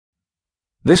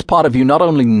This part of you not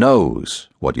only knows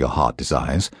what your heart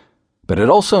desires, but it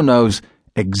also knows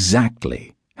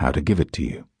exactly how to give it to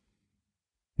you.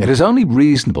 It is only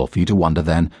reasonable for you to wonder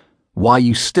then why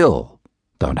you still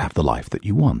don't have the life that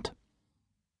you want.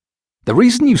 The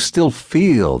reason you still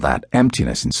feel that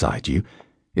emptiness inside you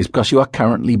is because you are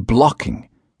currently blocking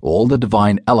all the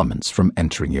divine elements from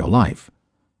entering your life.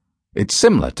 It's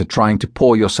similar to trying to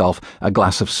pour yourself a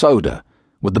glass of soda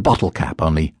with the bottle cap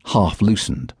only half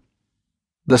loosened.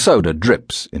 The soda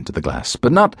drips into the glass,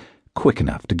 but not quick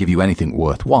enough to give you anything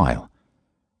worthwhile.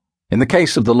 In the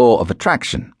case of the law of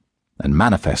attraction and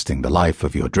manifesting the life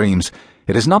of your dreams,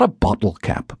 it is not a bottle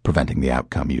cap preventing the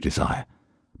outcome you desire,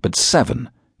 but 7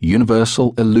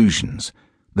 universal illusions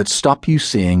that stop you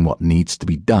seeing what needs to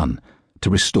be done to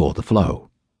restore the flow.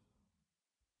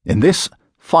 In this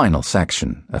final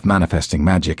section of Manifesting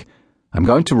Magic, I'm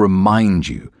going to remind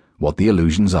you what the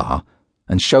illusions are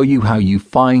and show you how you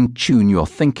fine-tune your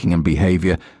thinking and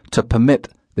behavior to permit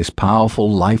this powerful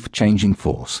life-changing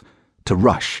force to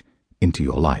rush into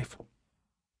your life.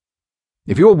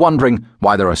 If you're wondering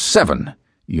why there are 7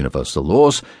 universal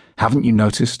laws, haven't you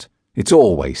noticed? It's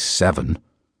always 7.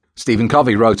 Stephen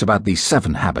Covey wrote about the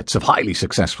 7 habits of highly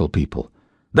successful people.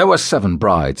 There were 7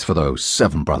 brides for those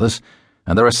 7 brothers,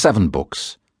 and there are 7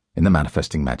 books in the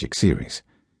Manifesting Magic series.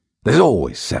 There's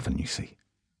always 7, you see.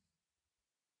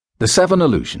 The 7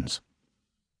 illusions.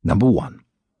 Number 1.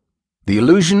 The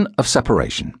illusion of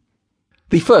separation.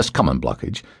 The first common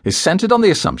blockage is centered on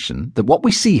the assumption that what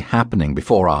we see happening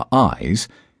before our eyes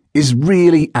is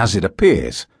really as it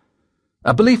appears.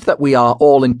 A belief that we are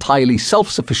all entirely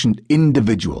self-sufficient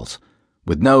individuals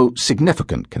with no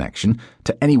significant connection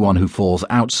to anyone who falls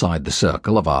outside the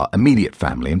circle of our immediate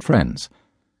family and friends.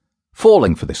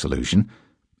 Falling for this illusion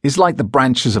is like the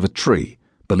branches of a tree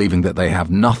believing that they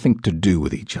have nothing to do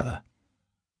with each other.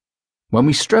 When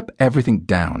we strip everything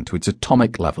down to its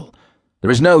atomic level,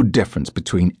 there is no difference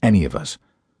between any of us.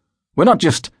 We're not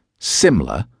just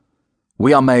similar,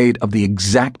 we are made of the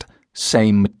exact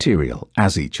same material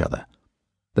as each other,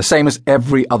 the same as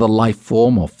every other life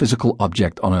form or physical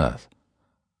object on Earth.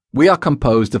 We are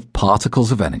composed of particles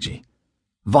of energy,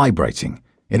 vibrating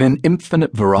in an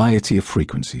infinite variety of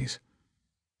frequencies.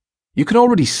 You can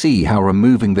already see how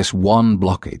removing this one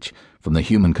blockage from the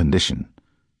human condition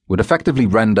would effectively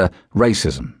render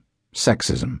racism,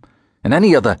 sexism, and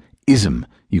any other ism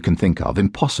you can think of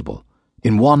impossible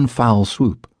in one foul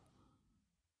swoop.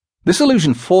 This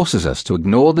illusion forces us to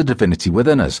ignore the divinity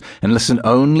within us and listen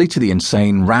only to the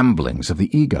insane ramblings of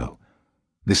the ego.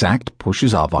 This act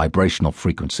pushes our vibrational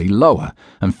frequency lower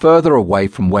and further away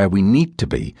from where we need to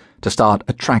be to start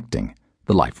attracting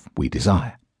the life we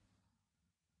desire.